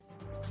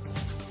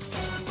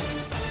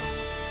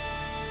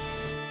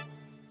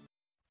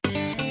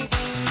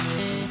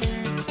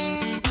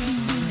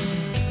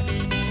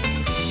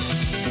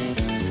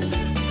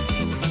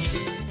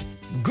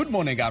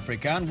morning,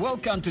 Africa, and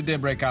welcome to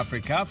Daybreak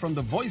Africa from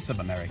the Voice of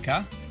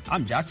America.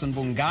 I'm Jackson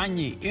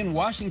Bunganyi in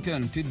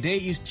Washington. Today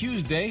is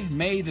Tuesday,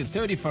 May the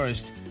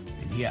 31st.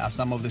 And here are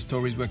some of the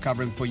stories we're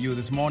covering for you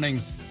this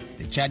morning.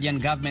 The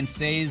Chadian government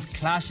says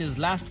clashes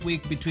last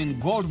week between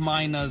gold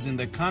miners in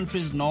the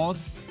country's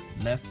north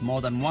left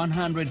more than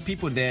 100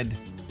 people dead.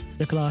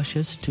 The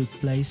clashes took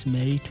place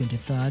May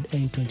 23rd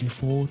and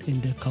 24th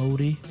in the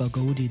Kauri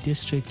Bagodi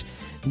district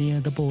near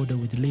the border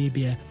with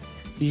Libya.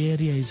 The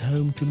area is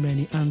home to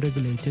many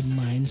unregulated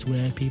mines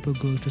where people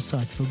go to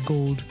search for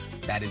gold.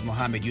 That is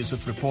Mohammed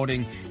Yusuf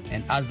reporting.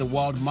 And as the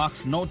world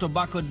marks No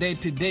Tobacco Day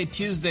today,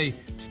 Tuesday,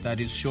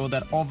 studies show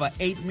that over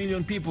 8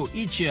 million people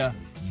each year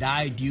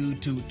die due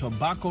to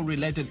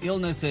tobacco-related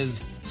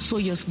illnesses. So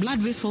your blood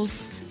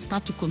vessels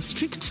start to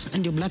constrict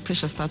and your blood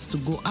pressure starts to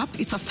go up.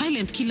 It's a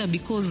silent killer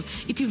because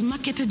it is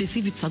marketed as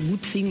if it's a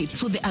good thing.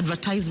 So the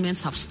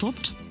advertisements have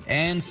stopped.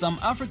 And some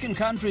African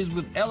countries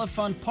with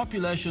elephant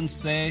populations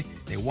say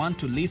they want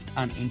to lift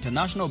an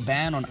international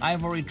ban on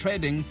ivory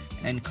trading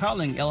and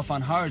culling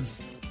elephant herds.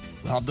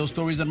 We'll have those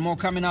stories and more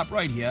coming up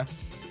right here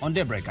on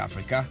Daybreak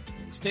Africa.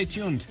 Stay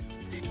tuned.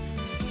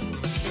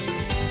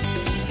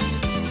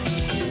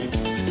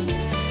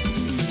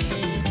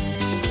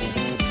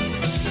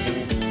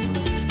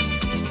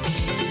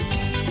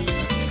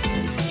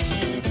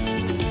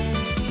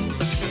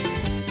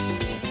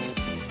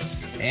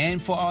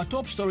 And for our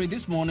top story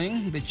this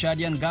morning, the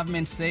Chadian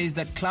government says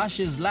that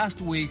clashes last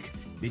week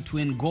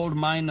between gold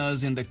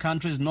miners in the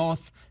country's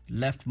north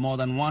left more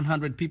than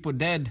 100 people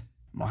dead.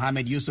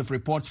 Mohammed Yusuf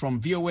reports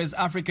from VOA's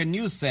African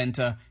News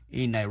Center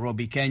in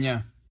Nairobi,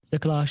 Kenya. The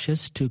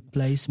clashes took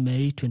place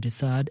May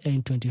 23rd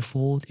and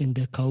 24th in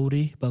the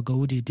Kauri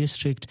Bagodi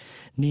district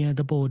near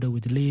the border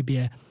with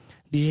Libya.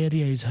 The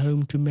area is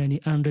home to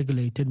many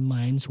unregulated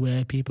mines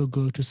where people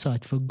go to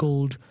search for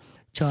gold.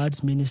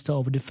 Chad's Minister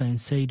of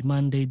Defense said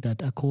Monday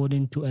that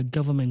according to a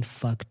government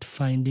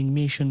fact-finding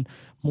mission,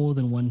 more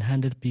than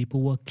 100 people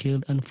were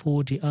killed and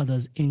 40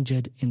 others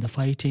injured in the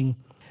fighting.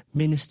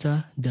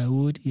 Minister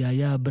Dawood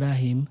Yahya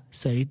Ibrahim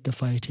said the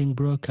fighting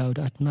broke out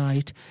at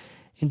night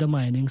in the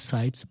mining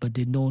sites but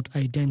did not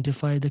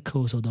identify the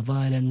cause of the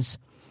violence.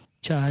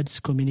 Chad's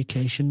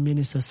communication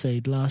minister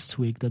said last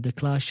week that the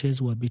clashes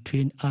were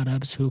between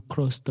Arabs who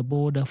crossed the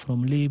border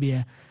from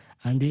Libya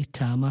and the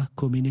Tama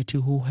community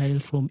who hail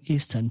from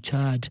eastern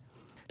Chad.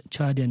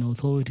 Chadian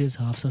authorities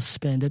have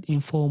suspended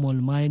informal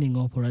mining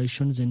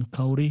operations in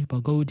Kauri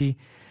Bagodi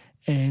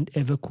and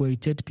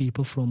evacuated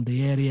people from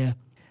the area.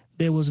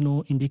 There was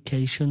no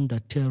indication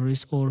that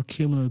terrorists or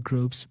criminal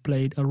groups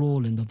played a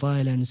role in the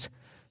violence.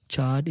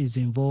 Chad is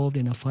involved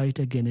in a fight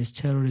against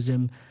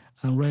terrorism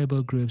and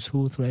rebel groups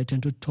who threaten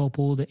to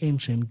topple the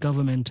interim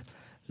government,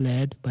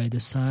 led by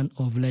the son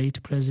of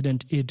late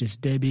President Idris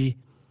Deby.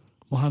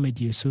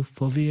 Mohammed Yusuf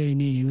for VOA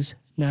News,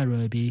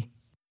 Nairobi.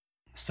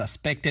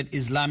 Suspected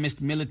Islamist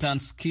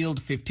militants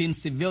killed 15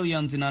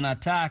 civilians in an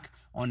attack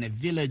on a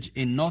village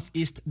in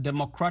Northeast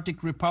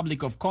Democratic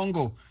Republic of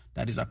Congo.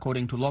 That is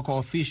according to local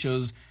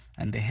officials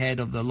and the head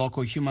of the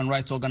local human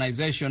rights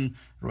organization,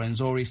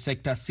 Rwenzori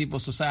Sector Civil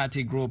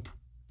Society Group.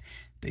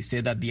 They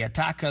say that the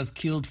attackers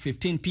killed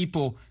 15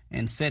 people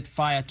and set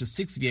fire to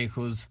 6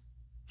 vehicles.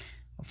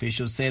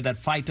 Officials say that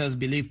fighters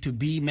believed to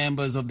be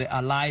members of the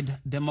Allied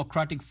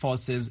Democratic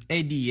Forces,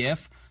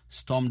 ADF,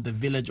 stormed the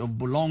village of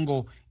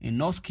Bulongo in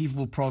North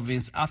Kivu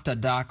province after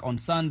dark on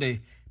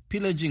Sunday,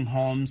 pillaging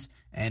homes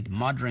and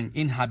murdering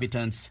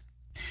inhabitants.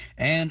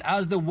 And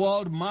as the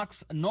world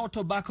marks No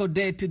Tobacco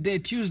Day today,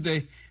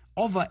 Tuesday,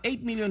 over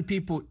 8 million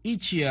people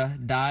each year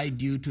die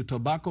due to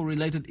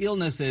tobacco-related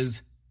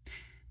illnesses.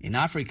 In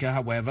Africa,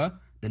 however,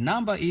 the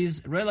number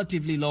is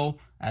relatively low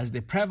as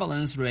the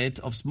prevalence rate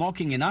of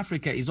smoking in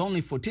Africa is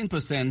only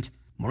 14%.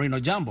 Maureen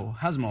Ojambo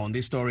has more on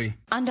this story.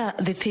 Under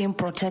the theme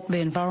Protect the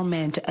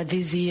Environment,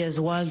 this year's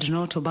World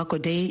No Tobacco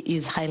Day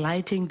is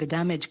highlighting the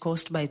damage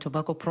caused by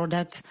tobacco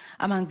products,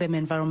 among them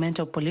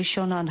environmental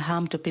pollution and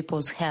harm to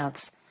people's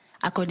health.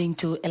 According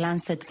to a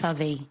Lancet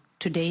survey,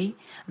 today,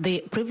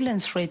 the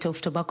prevalence rate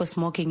of tobacco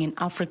smoking in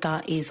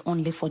Africa is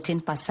only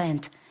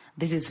 14%.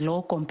 This is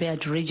low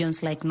compared to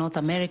regions like North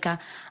America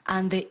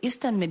and the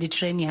Eastern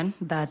Mediterranean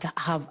that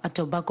have a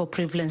tobacco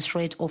prevalence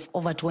rate of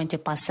over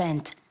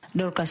 20%.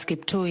 Dorcas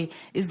Kiptui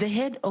is the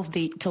head of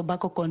the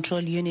Tobacco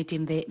Control Unit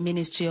in the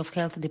Ministry of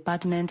Health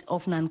Department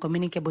of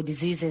Non-Communicable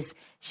Diseases.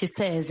 She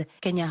says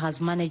Kenya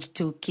has managed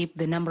to keep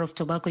the number of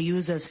tobacco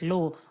users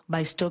low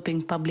by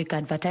stopping public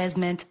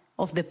advertisement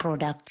of the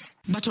products.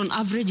 But on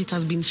average, it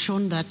has been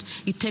shown that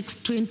it takes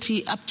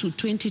up to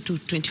 20 to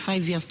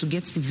 25 years to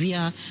get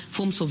severe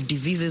forms of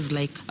diseases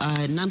like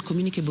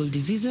non-communicable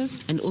diseases,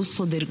 and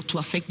also to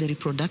affect the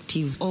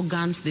reproductive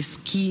organs, the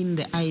skin,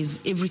 the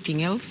eyes,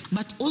 everything else.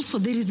 But also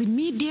there is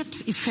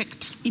immediate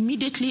effect.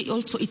 Immediately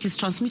also it is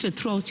transmitted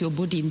throughout your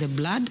body in the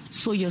blood.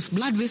 So your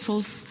blood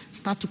vessels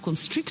start to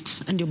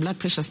constrict and your blood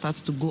pressure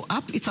starts to go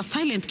up. It's a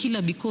silent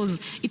killer because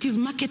it is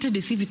marketed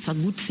as if it's a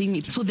good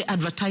thing. So the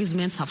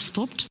advertisements have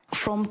stopped.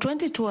 From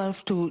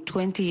 2012 to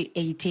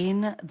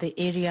 2018, the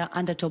area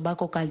under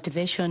tobacco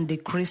cultivation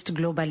decreased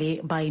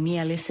globally by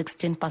nearly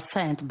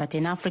 16%, but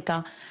in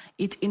Africa,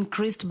 it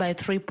increased by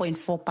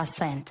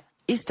 3.4%.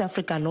 East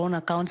Africa alone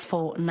accounts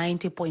for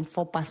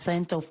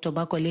 90.4% of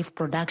tobacco leaf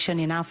production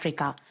in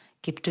Africa.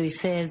 Kiptui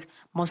says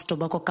most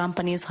tobacco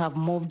companies have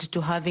moved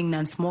to having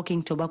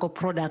non-smoking tobacco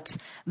products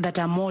that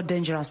are more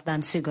dangerous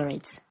than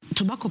cigarettes.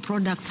 Tobacco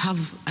products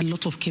have a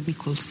lot of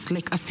chemicals.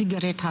 Like a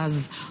cigarette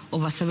has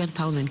over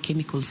 7,000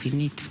 chemicals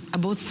in it.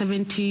 About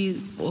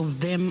 70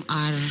 of them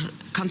are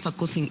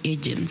cancer-causing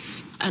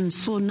agents. And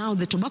so now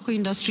the tobacco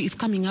industry is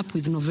coming up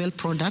with novel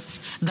products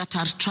that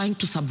are trying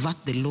to subvert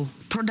the law.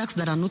 Products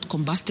that are not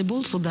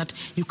combustible so that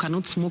you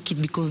cannot smoke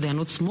it because they are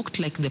not smoked,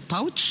 like the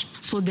pouch.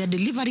 So they're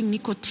delivering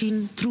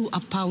nicotine through a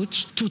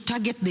pouch to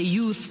target the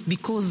youth,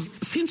 because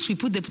since we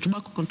put the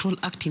Tobacco Control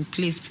Act in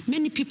place,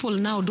 many people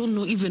now don't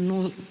even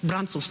know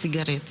brands of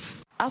cigarettes.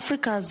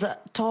 Africa's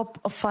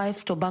top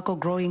 5 tobacco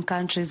growing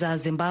countries are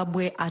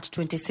Zimbabwe at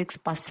 26%,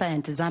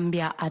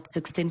 Zambia at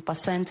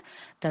 16%,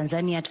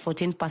 Tanzania at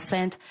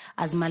 14%,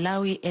 as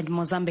Malawi and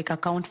Mozambique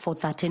account for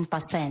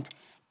 13%.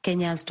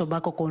 Kenya's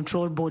Tobacco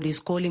Control Board is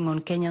calling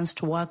on Kenyans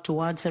to work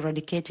towards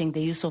eradicating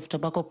the use of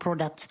tobacco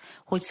products,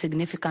 which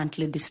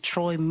significantly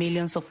destroy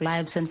millions of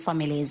lives and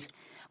families.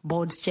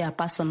 Board's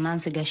chairperson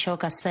Nancy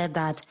Gashoka said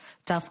that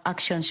tough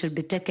action should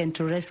be taken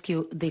to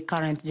rescue the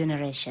current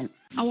generation.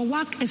 Our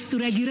work is to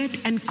regulate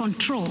and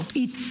control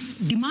its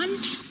demand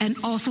and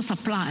also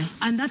supply.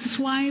 And that's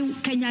why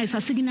Kenya is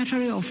a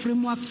signatory of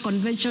Framework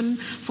Convention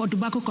for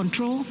Tobacco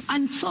Control.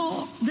 And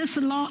so this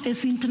law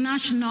is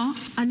international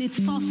and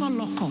it's also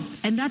local.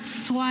 And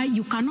that's why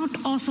you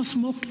cannot also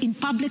smoke in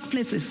public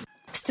places.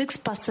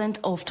 6%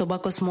 of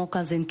tobacco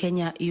smokers in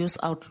Kenya use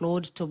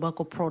outlawed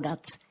tobacco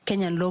products.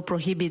 Kenyan law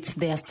prohibits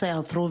their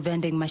sale through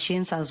vending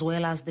machines, as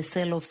well as the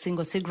sale of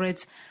single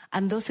cigarettes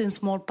and those in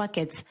small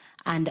packets,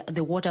 and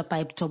the water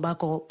pipe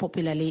tobacco,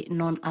 popularly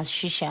known as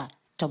shisha.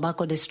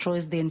 Tobacco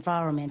destroys the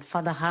environment,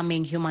 further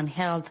harming human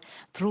health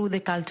through the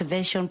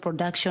cultivation,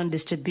 production,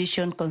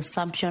 distribution,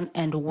 consumption,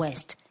 and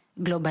waste.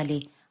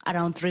 Globally,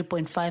 around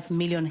 3.5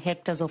 million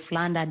hectares of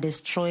land are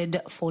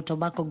destroyed for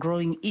tobacco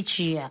growing each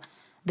year.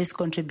 This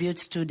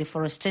contributes to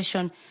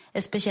deforestation,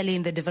 especially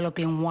in the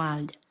developing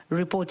world.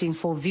 Reporting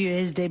for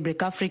VOA's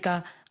Daybreak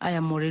Africa, I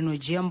am Moreno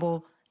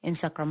Giambo in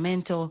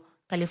Sacramento,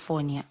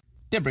 California.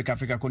 Daybreak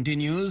Africa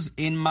continues.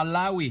 In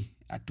Malawi,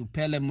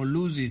 Atupele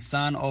Muluzi,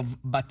 son of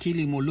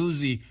Bakili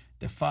Muluzi,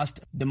 the first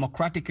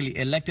democratically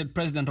elected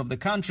president of the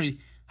country,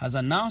 has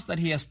announced that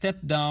he has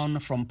stepped down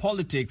from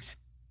politics.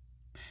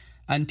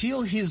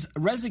 Until his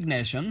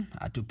resignation,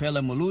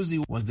 Atupele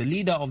Muluzi was the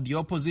leader of the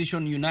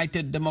opposition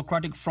United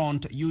Democratic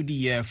Front,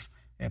 UDF,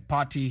 a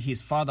party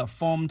his father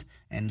formed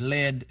and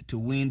led to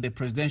win the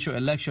presidential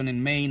election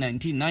in May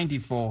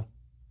 1994.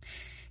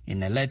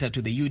 In a letter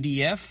to the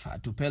UDF,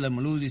 Atupele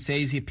Muluzi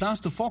says he plans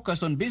to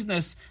focus on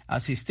business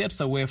as he steps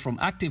away from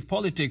active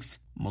politics.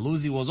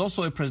 Muluzi was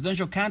also a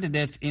presidential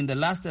candidate in the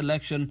last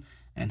election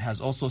and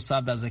has also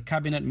served as a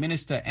cabinet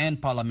minister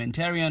and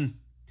parliamentarian.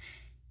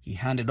 He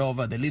handed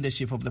over the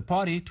leadership of the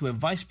party to a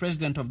vice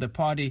president of the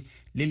party,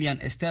 Lilian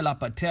Estela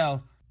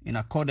Patel, in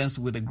accordance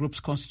with the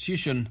group's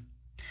constitution.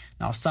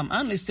 Now, some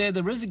analysts say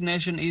the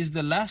resignation is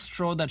the last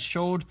straw that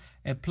showed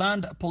a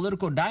planned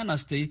political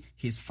dynasty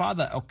his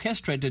father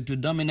orchestrated to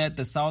dominate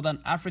the southern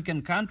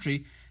African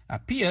country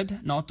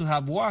appeared not to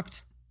have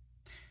worked.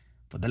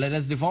 For the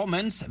latest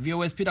developments,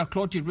 VOA's Peter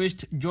Clotty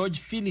reached George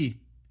Philly.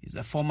 He's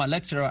a former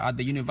lecturer at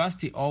the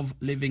University of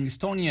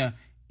Livingstonia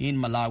in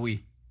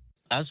Malawi.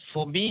 As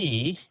for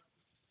me,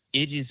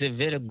 it is a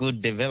very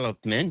good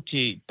development,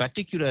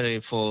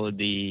 particularly for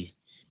the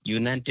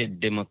United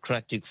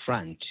Democratic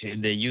Front,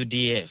 the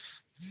UDF.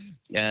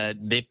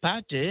 The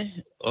party,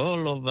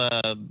 all over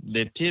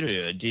the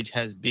period, it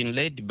has been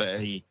led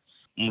by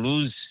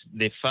Muluzi,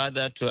 the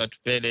father to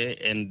Atupele,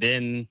 and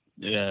then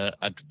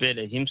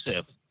Atupele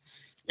himself.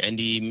 And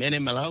many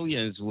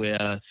Malawians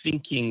were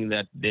thinking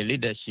that the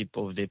leadership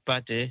of the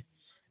party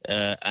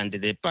and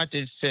the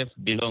party itself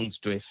belongs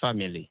to a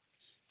family.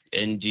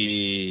 And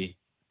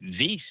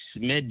this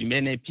made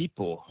many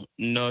people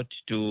not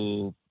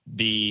to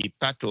be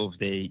part of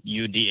the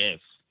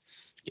UDF.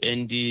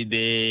 And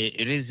the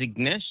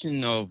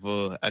resignation of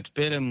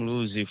Atupele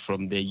Muluzi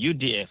from the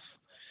UDF,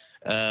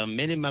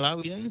 many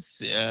Malawians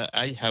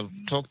I have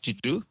talked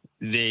to,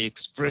 they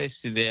expressed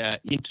their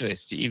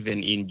interest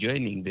even in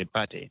joining the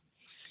party,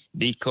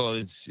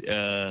 because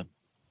the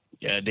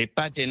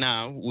party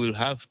now will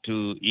have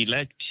to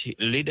elect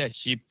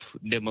leadership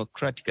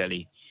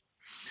democratically.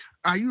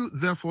 Are you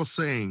therefore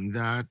saying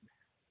that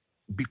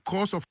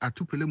because of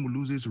Atupele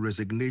Muluzi's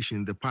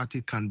resignation, the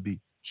party can be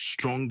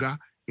stronger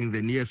in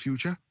the near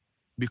future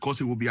because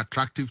it will be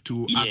attractive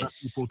to other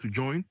people to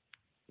join?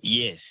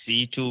 Yes,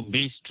 it will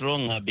be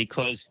stronger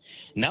because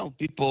now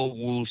people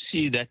will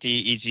see that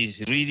it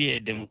is really a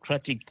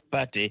democratic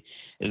party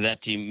that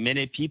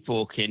many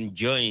people can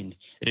join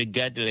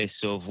regardless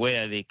of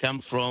where they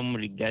come from,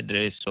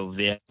 regardless of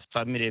their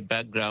family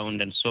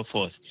background and so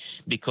forth,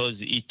 because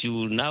it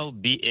will now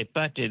be a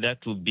party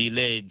that will be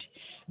led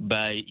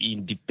by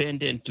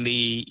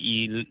independently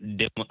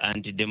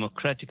and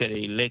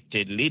democratically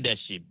elected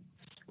leadership,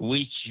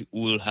 which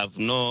will have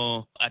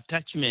no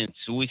attachments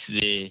with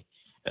the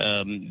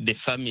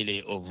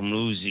family of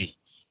Mluzi.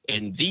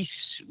 And this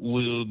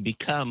will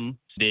become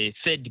the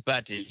third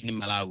party in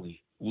Malawi.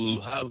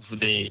 We'll have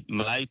the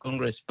Malawi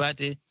Congress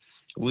Party,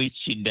 which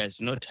does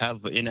not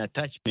have any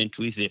attachment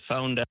with the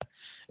founder,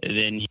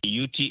 then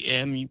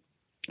UTM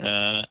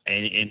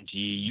and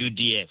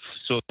UDF.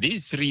 So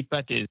these three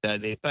parties are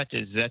the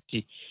parties that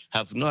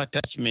have no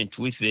attachment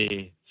with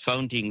the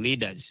founding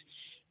leaders.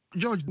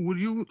 George, would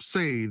you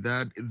say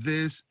that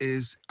this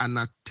is an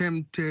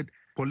attempted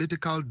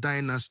political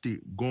dynasty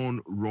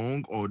gone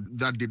wrong, or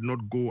that did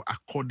not go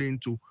according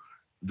to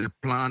the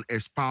plan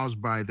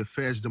espoused by the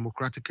first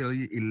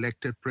democratically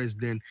elected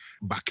president,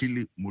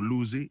 Bakili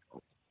Muluzi?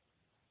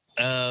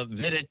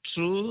 Very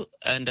true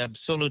and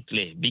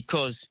absolutely,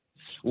 because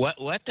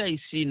what I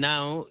see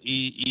now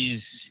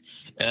is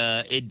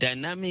a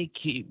dynamic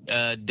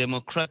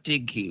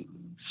democratic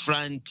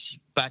front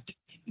party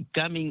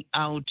coming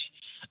out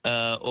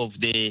of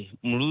the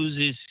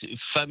Muluzi's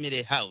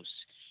family house.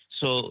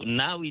 So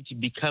now it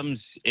becomes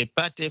a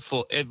party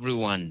for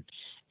everyone.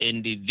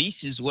 And this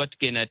is what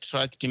can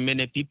attract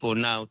many people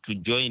now to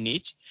join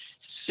it.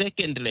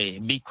 Secondly,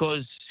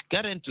 because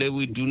currently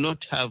we do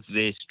not have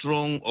the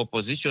strong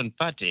opposition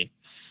party,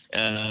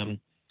 then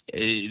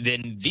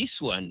this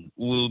one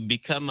will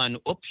become an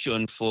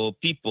option for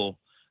people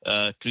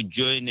to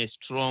join a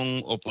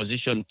strong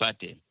opposition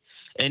party.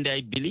 And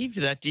I believe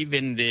that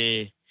even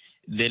the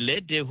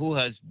lady who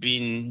has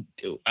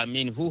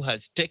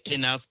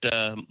taken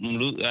after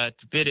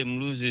Tupere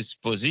Muluzi's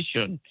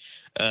position,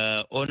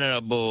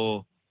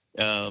 Honorable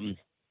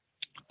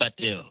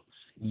Patel,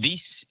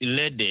 this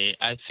lady,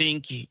 I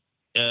think she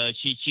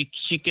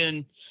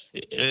can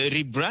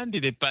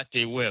rebrand the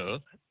party well.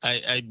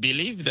 I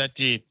believe that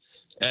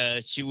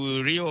she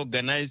will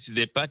reorganize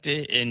the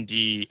party and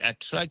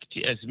attract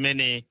as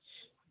many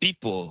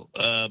people,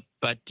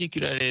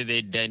 particularly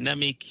the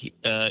dynamic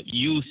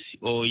youth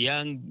or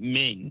young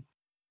men.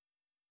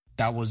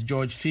 That was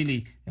George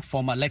Philly, a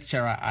former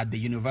lecturer at the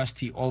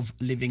University of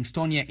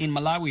Livingstonia in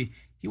Malawi.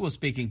 He was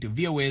speaking to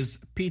VOA's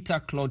Peter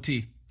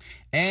Clotty.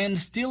 And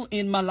still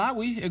in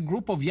Malawi, a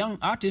group of young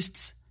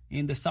artists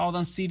in the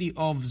southern city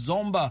of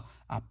Zomba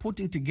are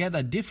putting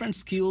together different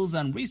skills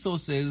and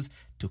resources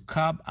to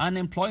curb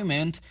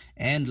unemployment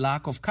and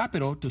lack of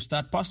capital to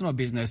start personal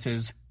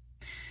businesses.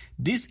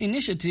 This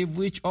initiative,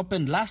 which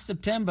opened last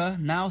September,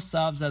 now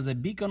serves as a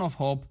beacon of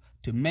hope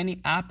to many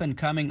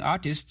up-and-coming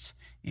artists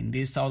in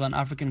this southern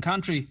African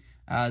country,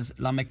 as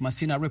Lamek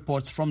Masina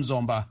reports from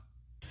Zomba.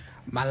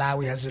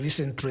 Malawi has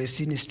recently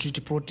seen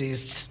street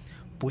protests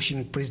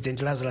pushing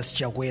President Lazarus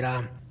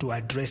Chakwera to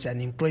address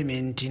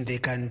unemployment in the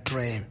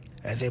country.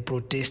 The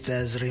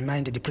protesters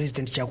reminded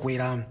President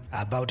Chakwera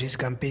about his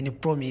campaign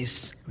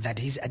promise that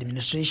his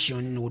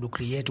administration would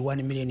create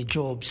 1 million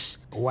jobs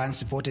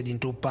once voted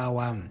into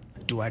power.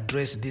 To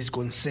address these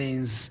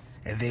concerns,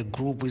 the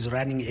group is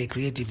running a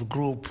creative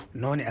group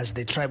known as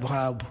the Tribe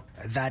Hub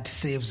that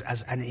serves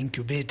as an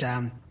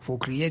incubator for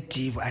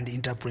creative and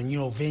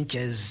entrepreneurial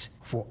ventures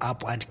for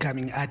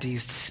up-and-coming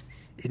artists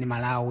in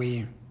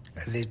Malawi.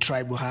 The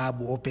Tribe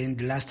Hub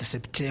opened last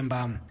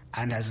September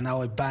and has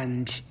now a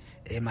band,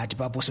 a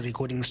multipurpose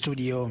recording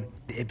studio,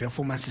 a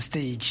performance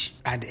stage,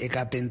 and a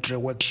carpentry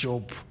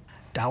workshop.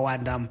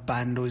 Tawanda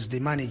Mpando is the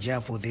manager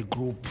for the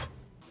group.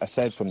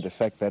 Aside from the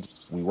fact that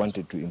we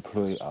wanted to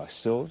employ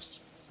ourselves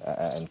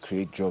and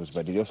create jobs,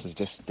 but it also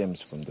just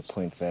stems from the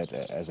point that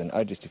as an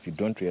artist, if you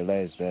don't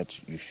realize that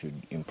you should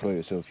employ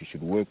yourself, you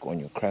should work on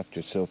your craft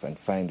yourself and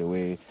find a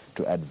way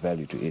to add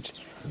value to it,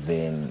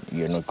 then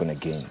you're not going to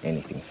gain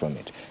anything from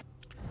it.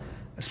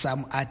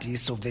 Some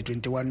artists of the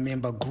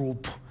 21-member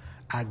group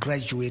are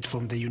graduates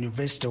from the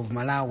University of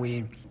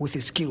Malawi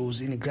with skills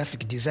in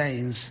graphic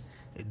designs,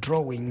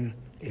 drawing,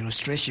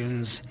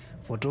 illustrations,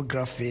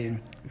 photography,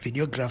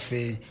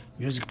 videography,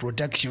 music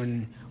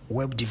production,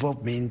 web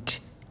development,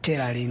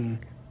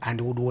 tailoring,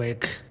 and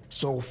woodwork.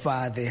 So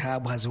far, the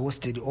hub has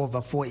hosted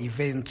over 4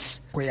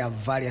 events where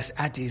various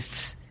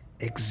artists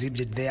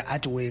exhibited their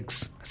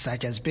artworks,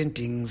 such as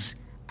paintings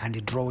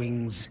and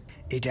drawings.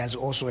 It has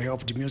also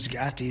helped music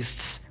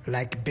artists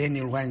like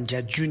Benny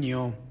Rwanja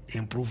Jr.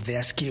 improve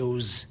their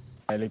skills.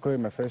 I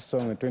recorded my first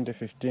song in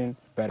 2015,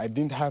 but I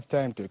didn't have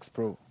time to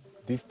explore.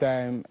 This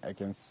time, I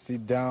can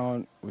sit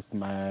down with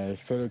my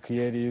fellow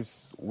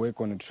creatives, work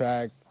on the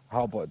track.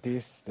 How about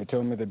this? They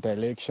tell me the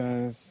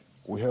directions.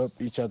 We help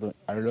each other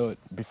a lot.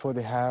 Before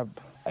the hub,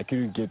 I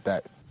couldn't get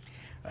that.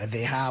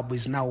 The hub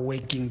is now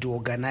working to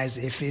organize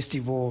a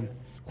festival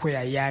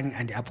where young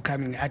and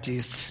upcoming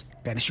artists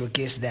can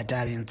showcase their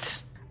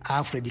talents.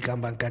 Alfred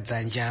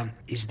Kambankadzanja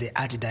is the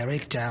art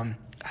director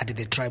at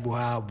the Tribal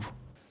Hub.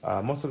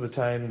 Most of the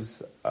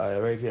times,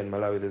 right here in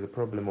Malawi, there's a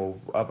problem of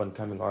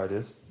up-and-coming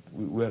artists.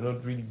 We are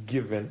not really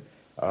given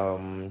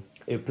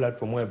a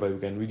platform whereby we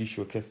can really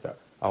showcase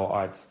our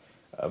arts.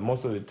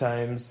 Most of the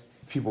times,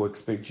 people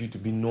expect you to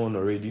be known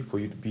already for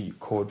you to be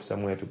called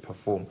somewhere to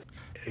perform.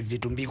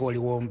 Vitumbiko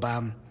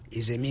Liwomba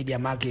is a media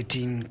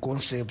marketing,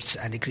 concepts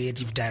and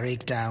creative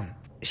director.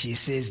 She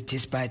says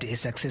despite a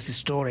success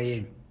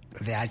story,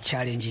 there are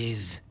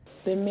challenges.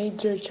 The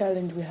major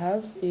challenge we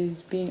have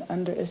is being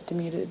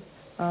underestimated.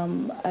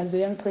 As a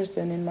young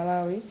person in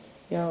Malawi,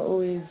 you're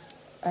always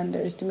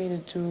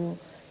underestimated to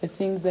the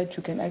things that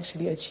you can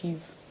actually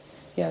achieve.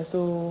 Yeah,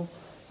 so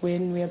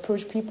when we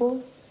approach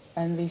people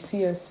and they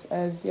see us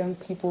as young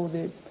people,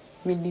 they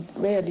really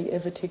rarely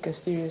ever take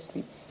us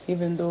seriously,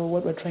 even though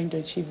what we're trying to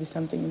achieve is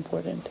something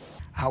important.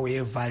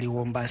 However,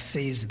 Liwomba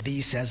says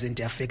this hasn't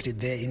affected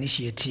their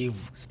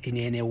initiative in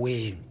any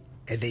way.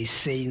 They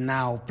say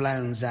now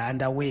plans are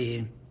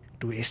underway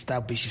to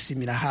establish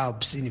similar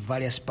hubs in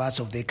various parts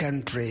of the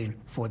country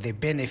for the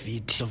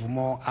benefit of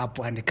more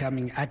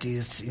up-and-coming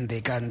artists in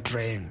the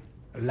country.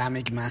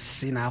 Lamek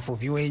Masina for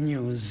VOA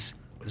News,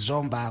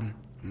 Zomba,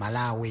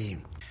 Malawi.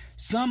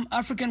 Some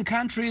African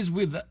countries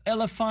with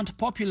elephant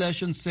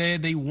populations say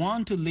they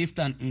want to lift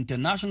an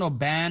international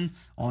ban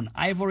on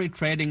ivory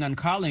trading and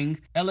culling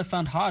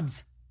elephant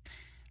herds.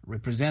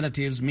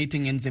 Representatives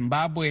meeting in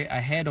Zimbabwe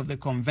ahead of the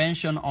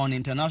Convention on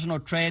International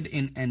Trade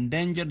in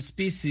Endangered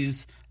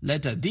Species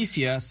later this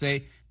year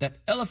say that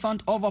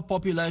elephant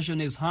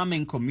overpopulation is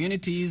harming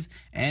communities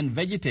and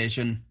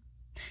vegetation.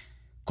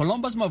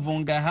 Columbus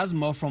Mavunga has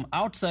more from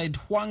outside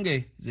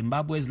Hwange,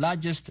 Zimbabwe's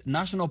largest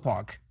national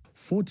park.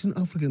 14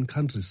 African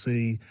countries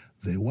say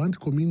they want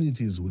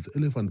communities with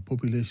elephant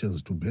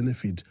populations to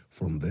benefit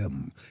from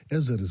them.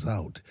 As a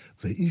result,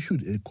 they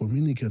issued a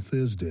communique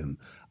Thursday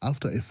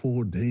after a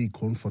 4-day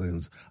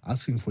conference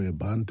asking for a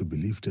ban to be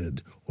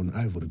lifted on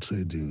ivory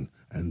trading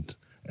and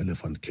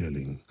elephant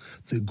killing.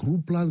 The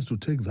group plans to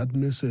take that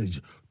message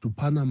to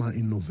Panama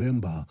in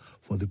November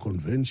for the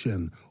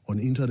Convention on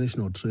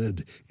International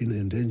Trade in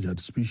Endangered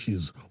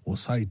Species, or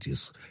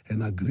CITES,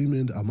 an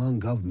agreement among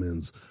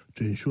governments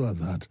to ensure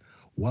that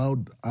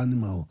wild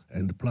animal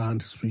and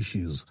plant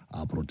species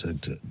are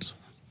protected.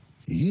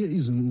 Here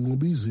is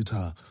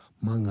Ngubizita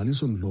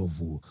Mangaliso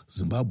Ndlovu,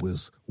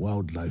 Zimbabwe's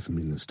wildlife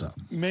minister.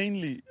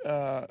 Mainly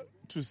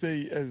to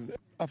say, as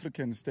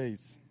African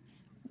states,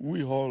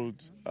 we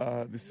hold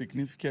the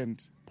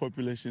significant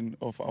population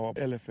of our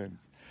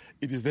elephants.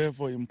 It is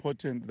therefore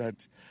important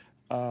that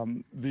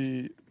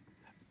the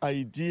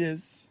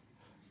ideas,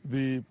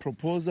 the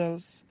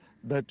proposals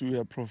that we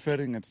are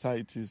preferring at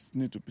CITES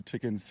need to be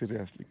taken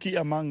seriously. Key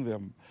among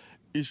them,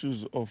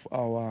 issues of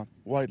our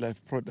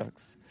wildlife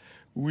products.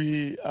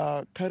 We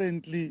are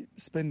currently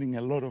spending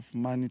a lot of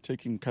money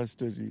taking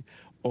custody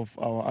of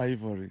our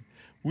ivory,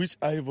 which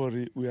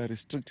ivory we are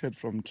restricted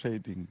from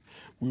trading.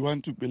 We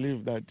want to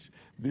believe that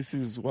this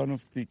is one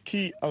of the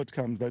key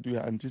outcomes that we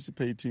are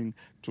anticipating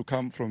to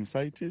come from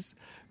CITES,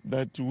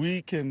 that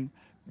we can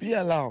be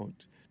allowed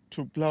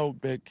to plow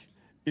back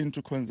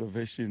into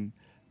conservation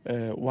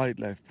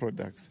wildlife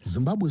products.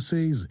 Zimbabwe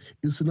says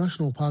its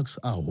national parks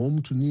are home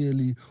to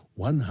nearly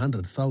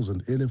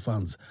 100,000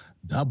 elephants,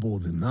 double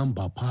the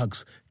number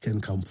parks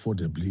can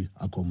comfortably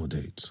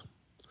accommodate.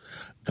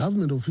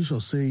 Government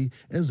officials say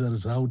as a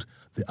result,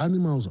 the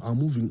animals are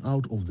moving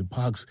out of the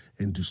parks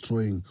and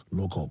destroying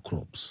local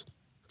crops.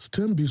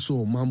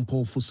 Stembiso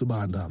Mampo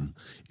Fusibanda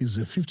is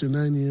a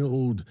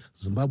 59-year-old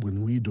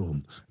Zimbabwean widow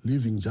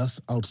living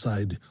just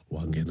outside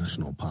Hwange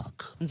National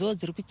Park.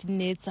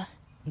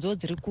 She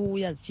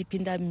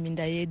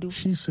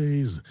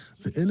says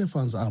the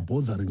elephants are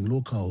bothering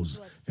locals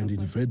and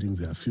invading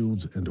their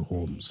fields and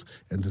homes,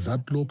 and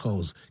that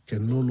locals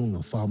can no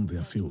longer farm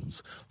their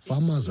fields.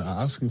 Farmers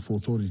are asking for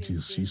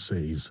authorities, she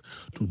says,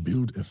 to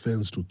build a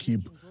fence to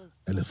keep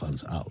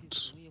elephants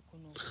out.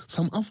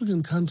 Some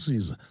African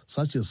countries,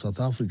 such as South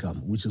Africa,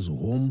 which is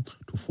home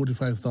to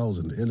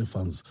 45,000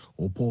 elephants,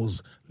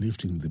 oppose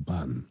lifting the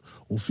ban.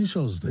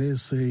 Officials there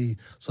say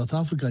South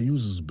Africa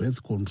uses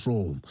birth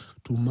control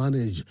to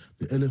manage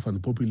the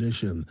elephant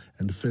population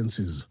and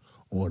fences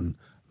on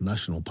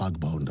national park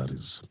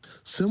boundaries.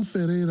 Sam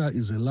Ferreira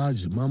is a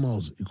large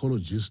mammals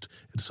ecologist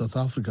at South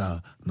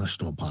Africa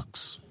National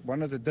Parks.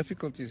 One of the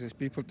difficulties is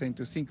people tend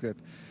to think that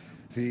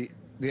the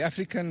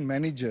African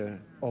manager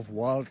of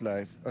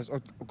wildlife has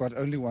got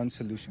only one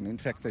solution. In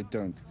fact, they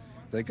don't.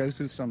 They go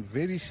through some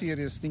very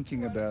serious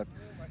thinking about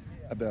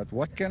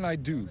what can I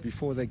do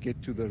before they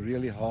get to the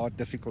really hard,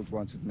 difficult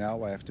ones.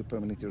 Now I have to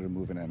permanently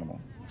remove an animal.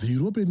 The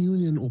European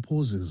Union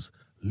opposes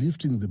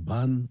lifting the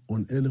ban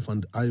on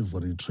elephant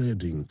ivory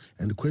trading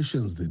and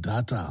questions the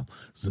data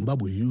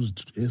Zimbabwe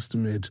used to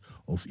estimate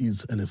of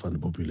its elephant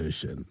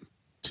population.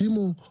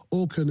 Timo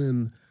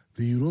Okenen,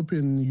 the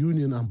European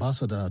Union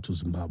ambassador to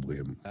Zimbabwe.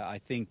 I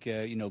think,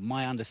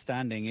 my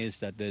understanding is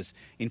that there's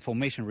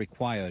information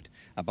required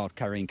about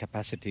carrying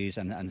capacities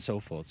and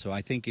so forth. So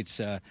I think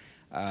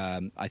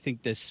I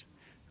think there's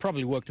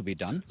probably work to be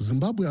done.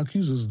 Zimbabwe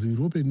accuses the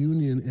European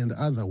Union and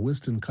other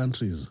Western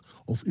countries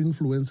of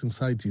influencing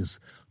CITES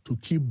to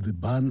keep the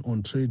ban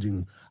on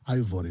trading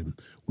ivory,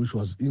 which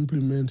was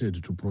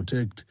implemented to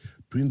protect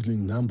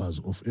dwindling numbers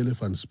of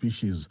elephant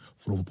species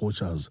from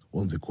poachers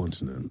on the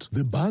continent.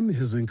 The ban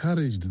has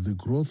encouraged the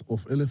growth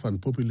of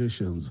elephant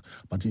populations,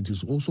 but it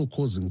is also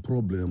causing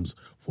problems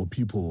for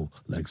people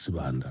like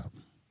Sibanda.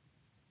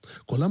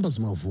 Columbus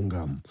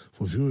Mavunga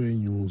for VOA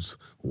News,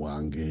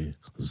 Hwange,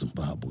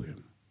 Zimbabwe.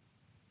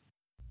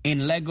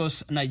 In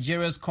Lagos,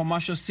 Nigeria's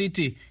commercial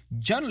city,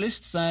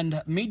 journalists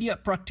and media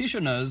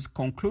practitioners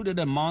concluded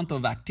a month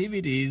of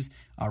activities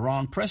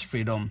around press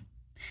freedom.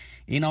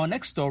 In our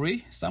next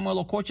story,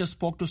 Samuel Okocha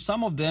spoke to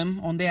some of them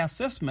on their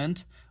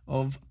assessment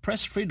of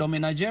press freedom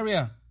in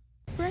Nigeria.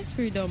 Press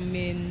freedom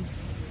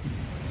means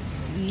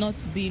not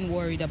being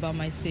worried about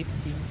my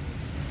safety,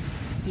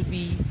 to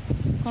be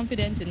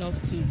confident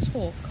enough to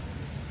talk,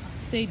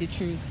 say the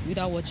truth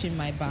without watching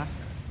my back.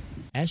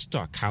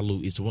 Esther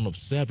Kalu is one of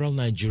several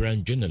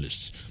Nigerian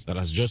journalists that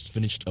has just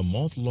finished a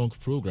month-long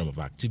program of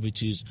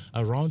activities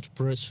around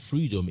press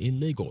freedom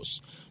in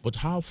Lagos. But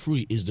how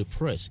free is the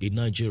press in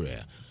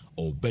Nigeria?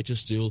 Or better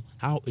still,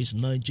 how is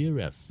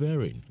Nigeria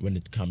faring when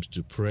it comes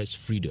to press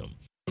freedom?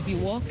 If you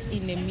work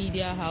in a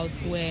media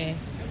house where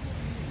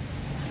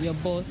your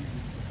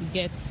boss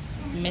gets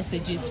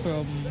messages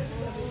from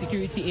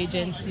security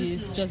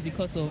agencies just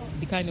because of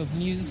the kind of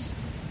news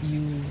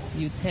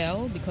you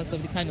tell, because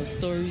of the kind of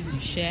stories you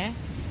share,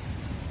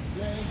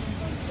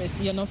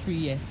 you're not free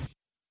yet.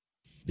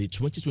 The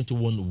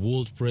 2021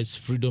 World Press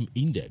Freedom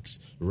Index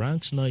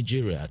ranks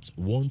Nigeria at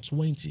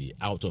 120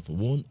 out of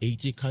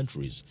 180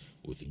 countries,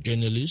 with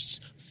journalists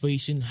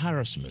facing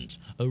harassment,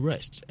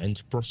 arrest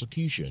and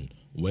prosecution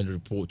when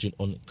reporting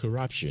on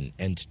corruption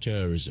and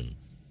terrorism.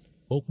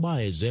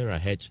 Okbaye Zera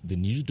heads the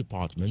news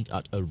department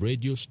at a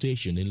radio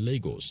station in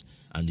Lagos,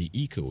 and he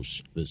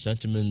echoes the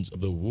sentiments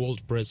of the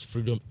World Press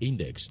Freedom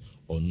Index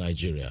on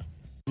Nigeria.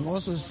 We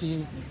also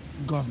see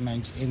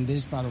government in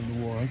this part of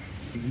the world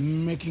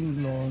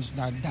making laws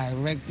that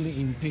directly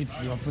impede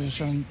the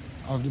operation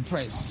of the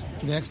press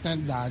to the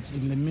extent that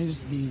it limits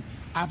the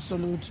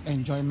absolute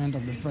enjoyment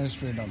of the press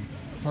freedom.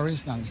 For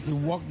instance, the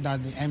work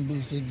that the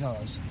NBC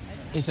does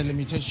is a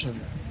limitation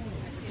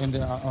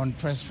on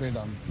press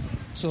freedom.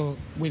 So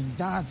with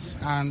that,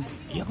 and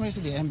you're going to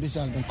see the NBC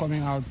has been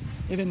coming out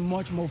even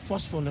much more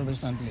forcefully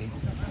recently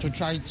to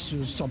try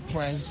to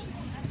suppress,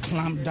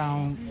 clamp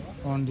down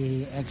on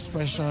the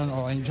expression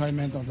or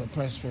enjoyment of the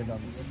press freedom.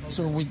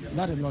 So with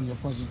that alone,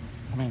 of course,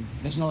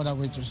 there's no other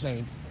way to say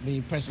it.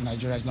 The press in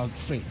Nigeria is not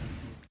free.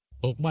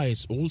 Okba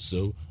is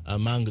also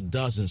among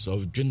dozens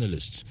of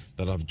journalists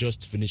that have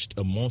just finished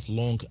a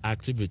month-long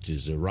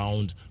activities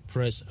around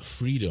press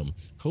freedom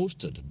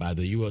hosted by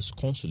the U.S.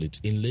 Consulate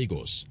in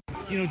Lagos.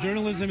 You know,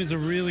 journalism is a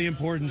really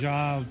important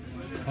job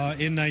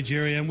in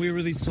Nigeria, and we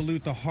really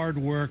salute the hard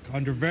work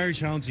under very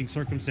challenging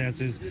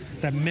circumstances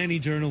that many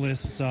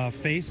journalists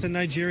face in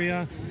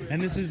Nigeria.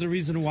 And this is the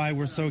reason why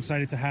we're so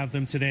excited to have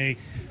them today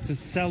to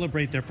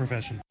celebrate their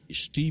profession.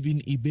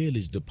 Stephen Ibeli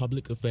is the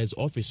public affairs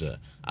officer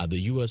at the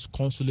U.S.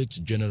 Consulate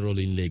General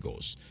in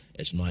Lagos.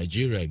 As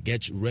Nigeria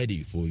gets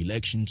ready for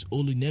elections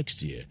early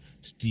next year,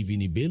 Stephen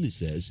Ibeli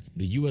says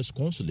the U.S.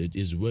 Consulate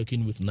is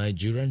working with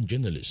Nigerian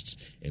journalists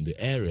in the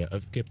area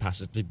of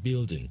capacity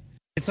building.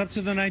 It's up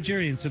to the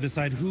Nigerians to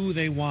decide who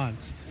they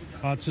want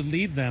to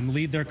lead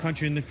their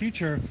country in the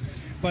future.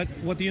 But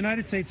what the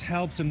United States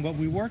helps and what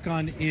we work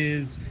on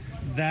is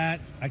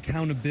that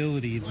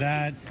accountability,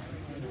 that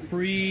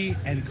free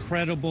and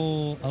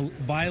credible,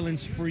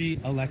 violence-free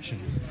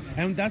elections.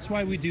 And that's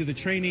why we do the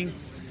training,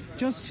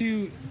 just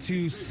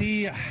to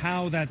see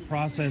how that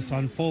process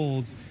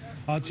unfolds,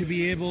 to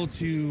be able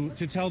to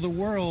tell the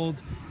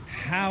world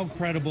how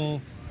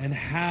credible and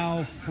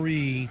how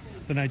free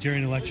the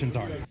Nigerian elections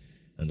are.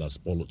 And as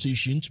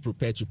politicians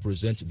prepare to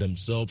present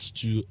themselves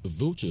to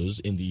voters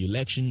in the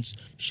elections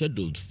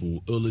scheduled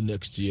for early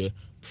next year,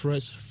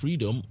 press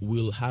freedom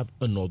will have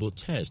another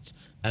test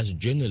as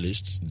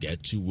journalists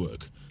get to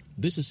work.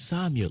 This is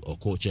Samuel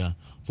Okocha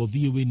for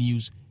VOA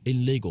News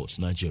in Lagos,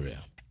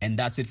 Nigeria. And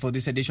that's it for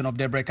this edition of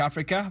Daybreak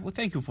Africa. Well,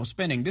 thank you for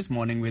spending this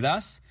morning with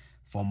us.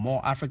 For more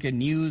African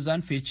news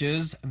and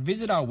features,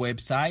 visit our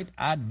website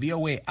at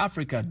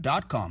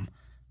voaafrica.com.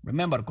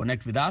 Remember to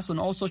connect with us on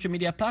all social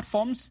media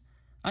platforms.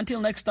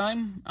 Until next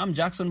time, I'm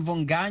Jackson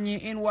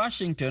Vonganyi in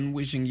Washington,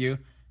 wishing you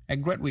a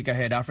great week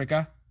ahead,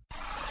 Africa.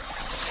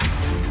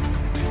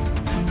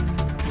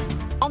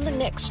 On the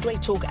next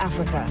Straight Talk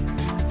Africa,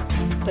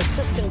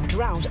 persistent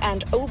drought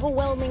and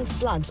overwhelming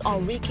floods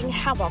are wreaking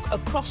havoc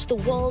across the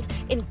world,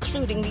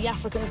 including the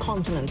African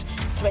continent,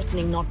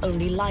 threatening not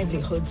only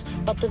livelihoods,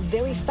 but the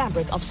very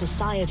fabric of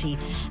society.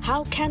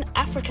 How can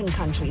African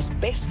countries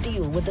best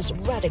deal with this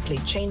radically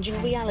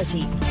changing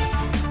reality?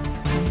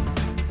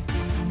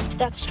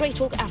 That's Straight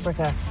Talk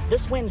Africa,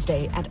 this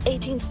Wednesday at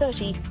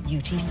 18:30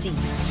 UTC.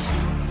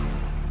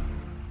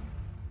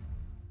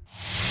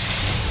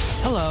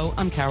 Hello,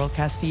 I'm Carol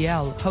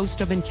Castiel,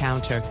 host of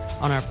Encounter.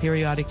 On our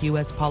periodic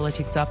U.S.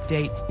 politics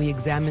update, we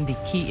examine the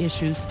key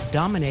issues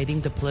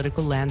dominating the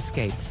political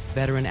landscape.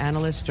 Veteran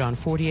analysts John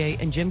Fortier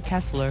and Jim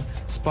Kessler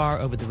spar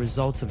over the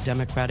results of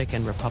Democratic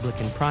and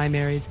Republican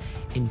primaries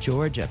in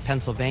Georgia,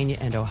 Pennsylvania,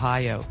 and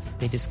Ohio.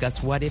 They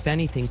discuss what, if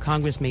anything,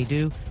 Congress may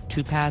do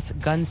to pass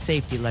gun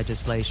safety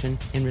legislation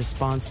in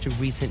response to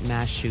recent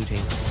mass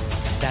shootings.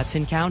 That's Encounter.